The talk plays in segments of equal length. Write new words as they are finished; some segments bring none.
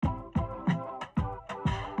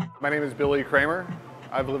My name is Billy Kramer.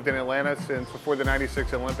 I've lived in Atlanta since before the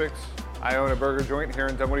 '96 Olympics. I own a burger joint here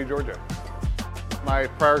in Dunwoody, Georgia. My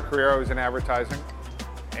prior career, I was in advertising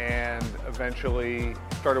and eventually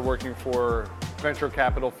started working for venture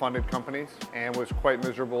capital funded companies and was quite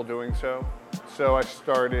miserable doing so. So I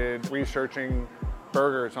started researching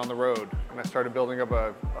burgers on the road and I started building up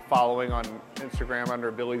a following on Instagram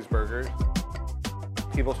under Billy's Burgers.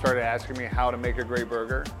 People started asking me how to make a great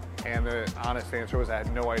burger, and the honest answer was I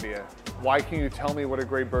had no idea. Why can you tell me what a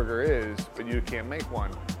great burger is, but you can't make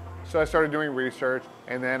one? So I started doing research,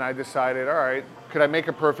 and then I decided, all right, could I make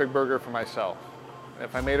a perfect burger for myself?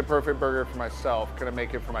 If I made a perfect burger for myself, could I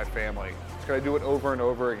make it for my family? Could I do it over and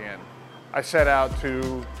over again? I set out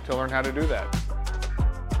to learn how to do that.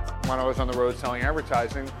 When I was on the road selling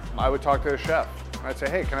advertising, I would talk to a chef. I'd say,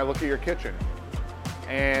 hey, can I look at your kitchen?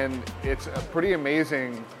 And it's pretty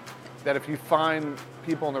amazing that if you find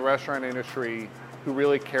people in the restaurant industry who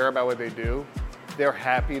really care about what they do, they're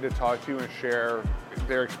happy to talk to you and share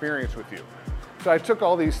their experience with you. So I took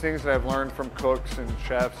all these things that I've learned from cooks and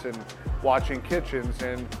chefs and watching kitchens,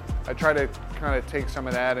 and I try to kind of take some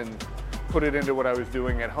of that and put it into what I was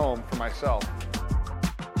doing at home for myself.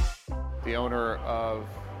 The owner of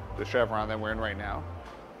the Chevron that we're in right now,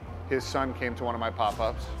 his son came to one of my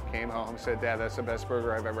pop-ups, came home, said, Dad, that's the best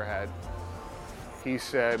burger I've ever had. He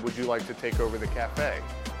said, would you like to take over the cafe?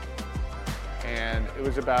 And it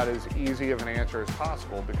was about as easy of an answer as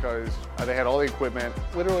possible because they had all the equipment.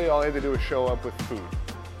 Literally all I had to do was show up with food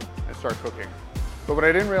and start cooking. But what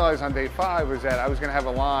I didn't realize on day 5 was that I was gonna have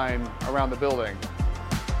a line around the building.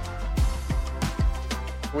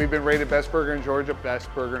 We've been rated best burger in Georgia,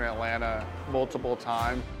 best burger in Atlanta multiple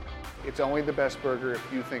times. It's only the best burger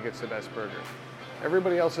if you think it's the best burger.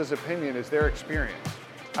 Everybody else's opinion is their experience.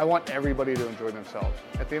 I want everybody to enjoy themselves.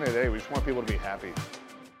 At the end of the day, we just want people to be happy.